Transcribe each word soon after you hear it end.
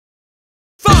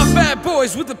bad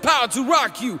boys with the power to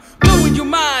rock you, blowing your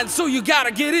mind, so you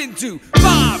gotta get into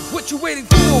 5. What you waiting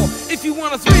for? If you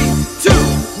want a 3, 2,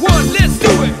 1, let's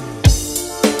do it.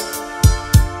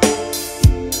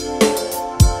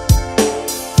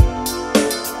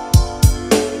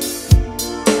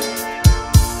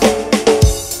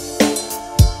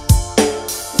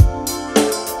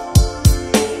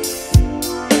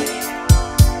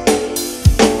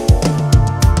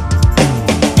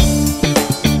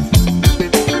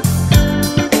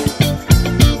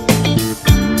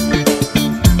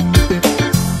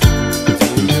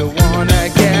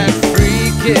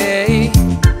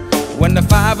 When the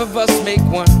 5 of us make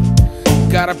one,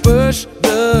 gotta push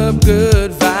the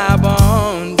good vibe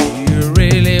on. Do you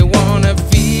really wanna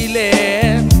feel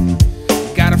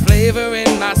it? Got a flavor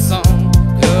in my song,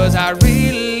 'cause I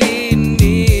really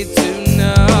need to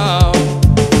know.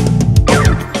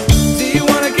 Do you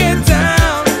wanna get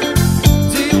down?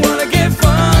 Do you wanna get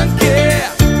funky?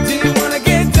 Do you wanna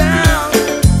get down?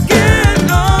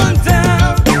 Get on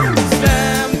down.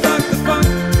 Slam dunk the funk,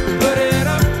 put it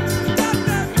up.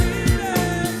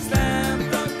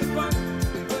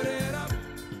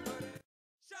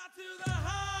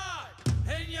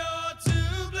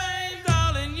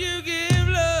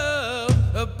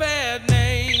 A bad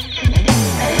name.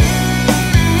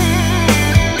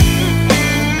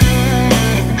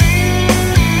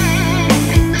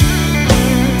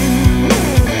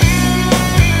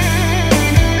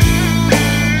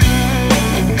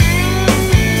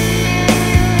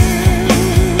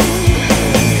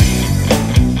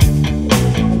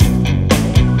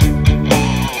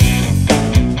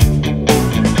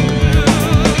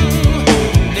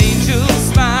 Angel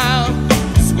smile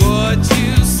is what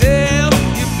you sell.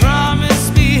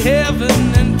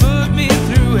 Heaven and put me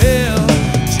through hell.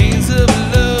 Chains of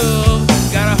love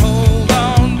got a hold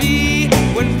on me.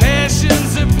 When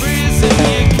passion's a prison,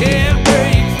 you can't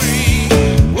break free.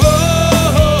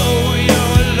 Whoa,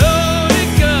 you're a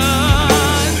loaded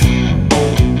gun.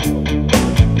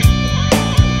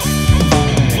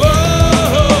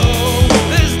 Whoa,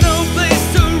 there's no place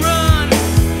to run.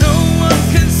 No one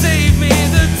can save me.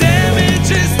 The damage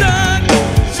is done.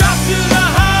 Shot to the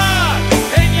heart,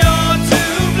 and you're too.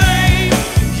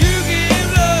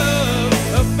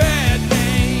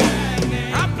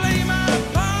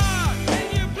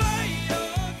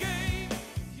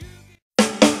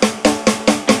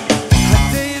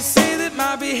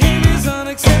 My behavior's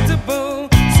unacceptable,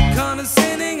 so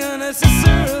condescending,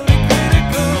 unnecessarily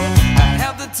critical. I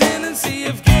have the tendency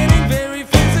of getting very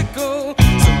physical,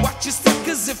 so watch your step,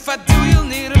 'cause if I do, you'll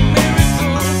need a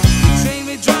miracle. You train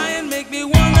me dry and make me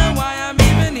wonder why I'm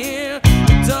even here.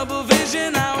 The double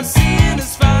vision I was seeing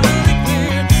is finally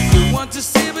clear. You want to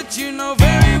stay, but you know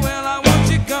very well I want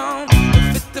you gone.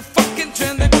 Fit the fucking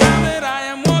trend, the ground that I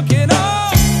am walking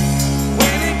on.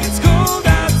 When it gets cold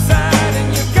outside and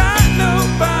you got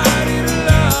nobody to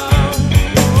love,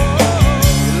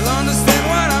 you'll understand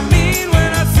what I mean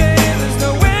when I say there's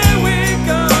no way we're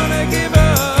gonna give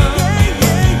up.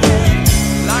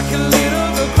 Like a little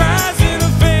girl cries in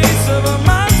the face of a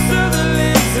monster that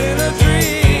lives in a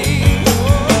dream.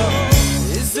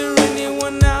 Is there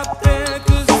anyone out there?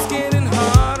 'Cause it's getting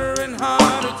harder and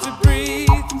harder to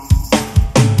breathe.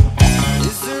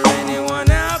 Is there anyone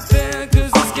out there?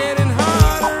 'Cause it's getting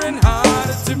harder and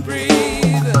harder to breathe.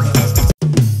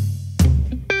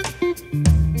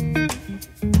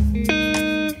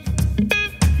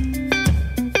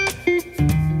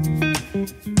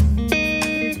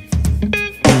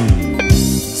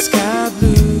 Sky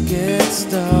blue gets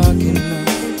dark enough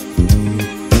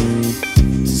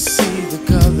to see the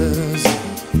colors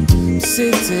of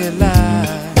city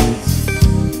lights.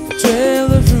 A trail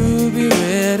of ruby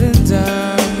red and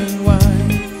diamond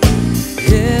white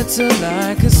hits her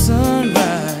like a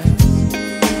sunrise.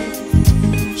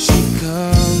 She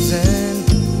comes and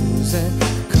goes and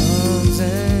comes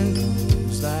and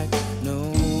goes like no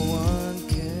one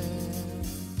cares.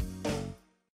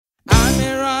 I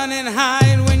may run and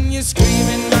hide when you're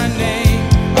screaming my name,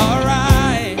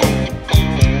 alright.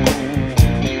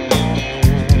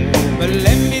 But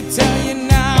let me tell you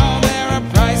now, there are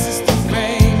prices to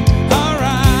pay,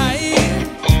 alright.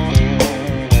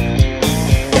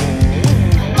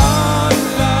 All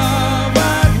love,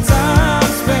 our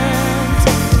time spent,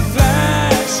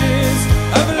 flashes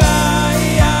of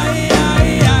light.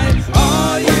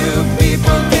 All you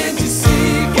people, can't you see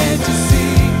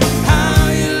how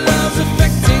your love's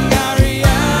affecting our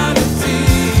reality?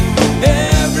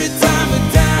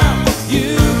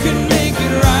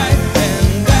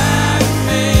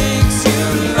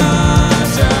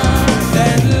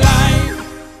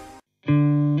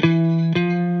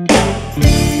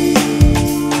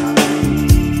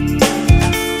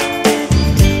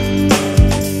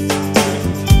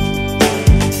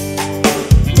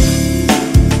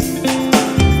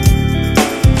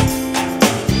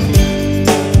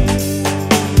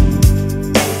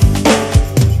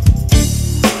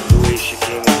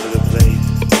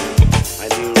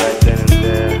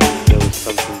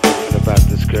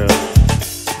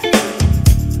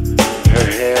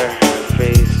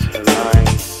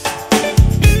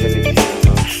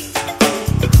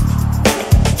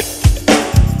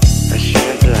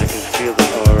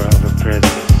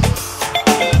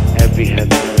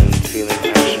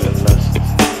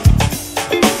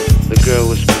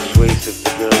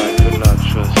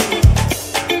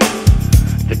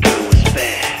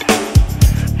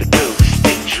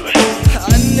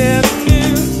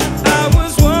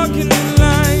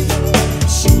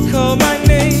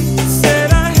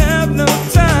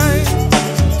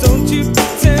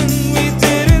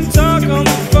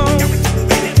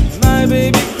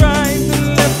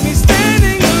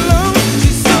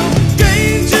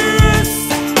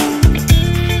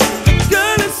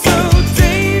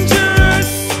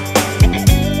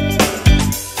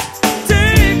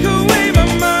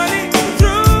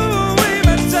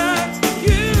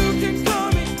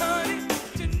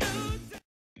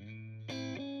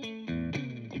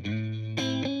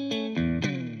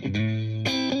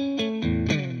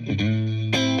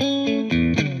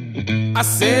 I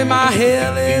say my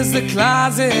hell is the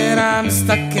closet I'm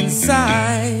stuck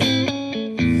inside.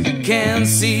 Can't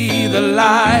see the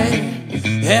light.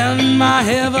 And my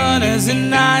heaven is a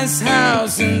nice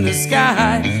house in the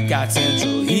sky. Got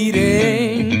central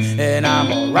heating and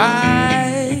I'm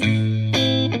alright.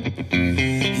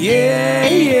 Yeah,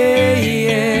 yeah,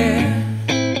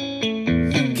 yeah.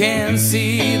 Can't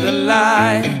see the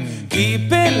light.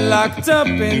 Keep it locked up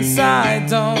inside.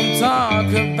 Don't talk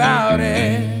about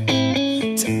it.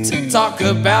 Talk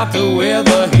about the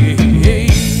weather. Hey, hey.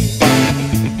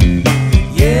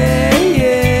 Yeah,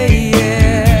 yeah,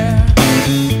 yeah.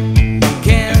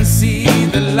 Can't see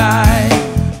the light.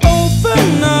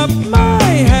 Open up my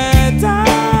head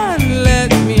and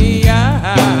let me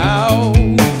out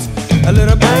a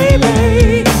little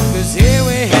baby. 'Cause here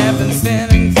we have been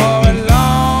standing for a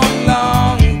long,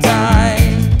 long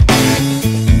time.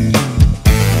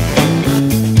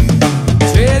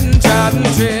 Treading trodden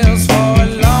trails for a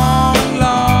long,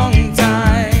 long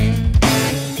time.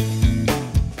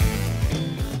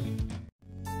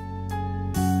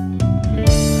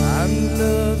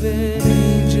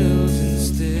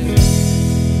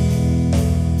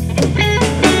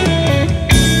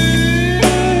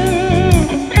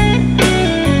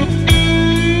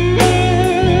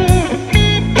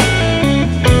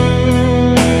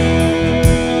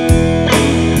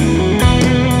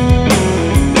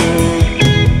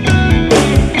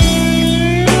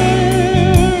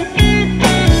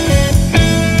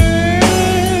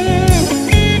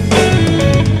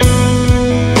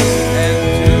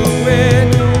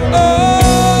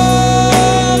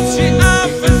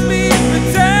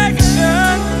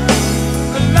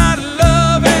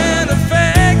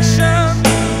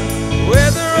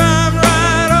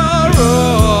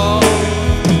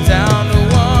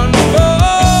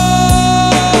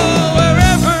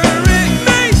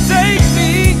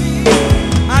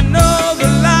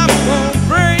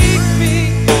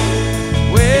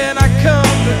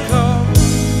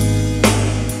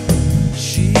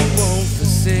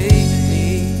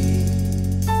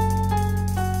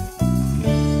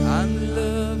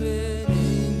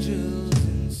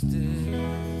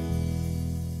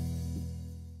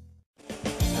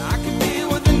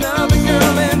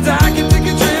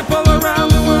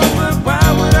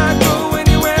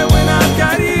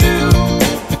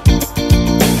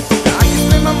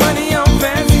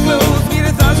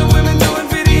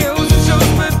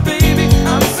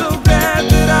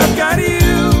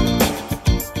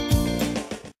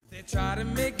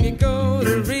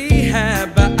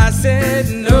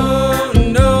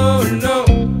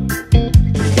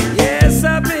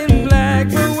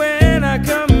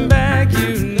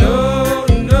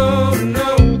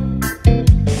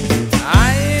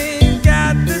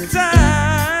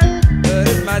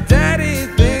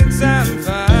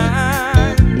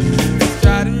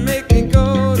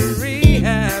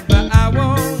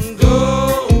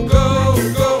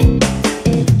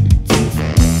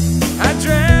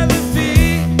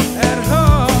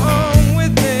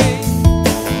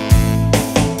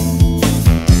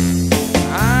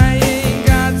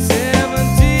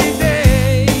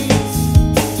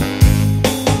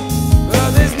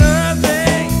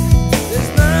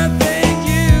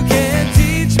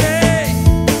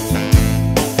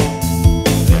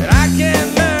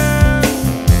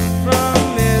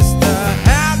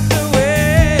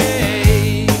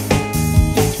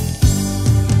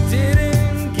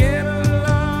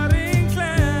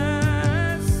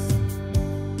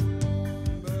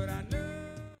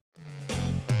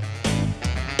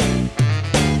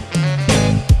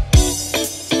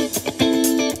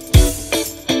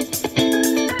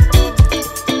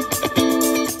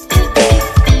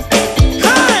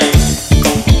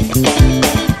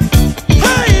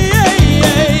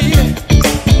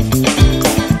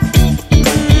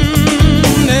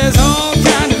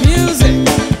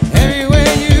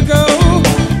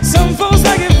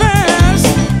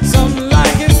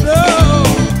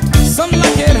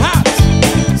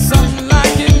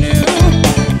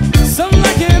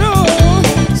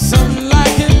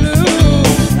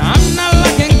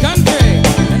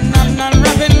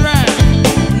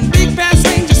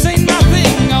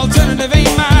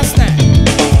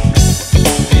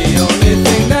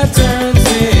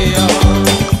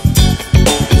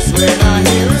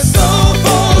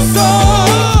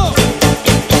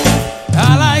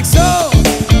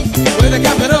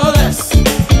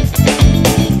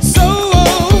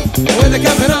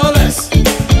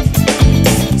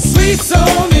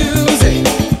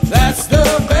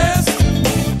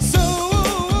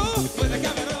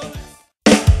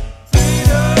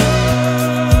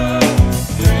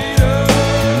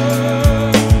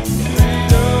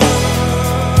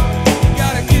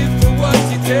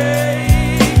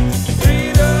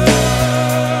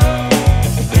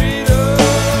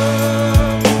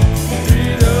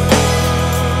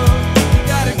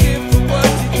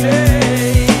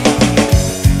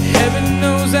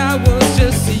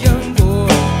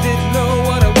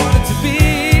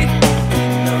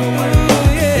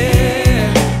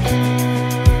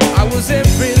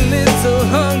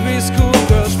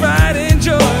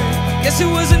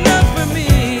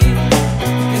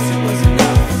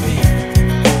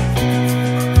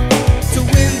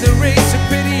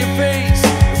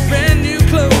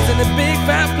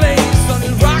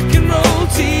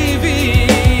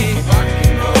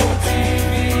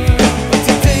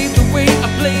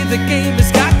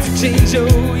 change, oh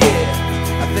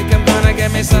yeah. I think I'm gonna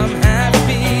get me some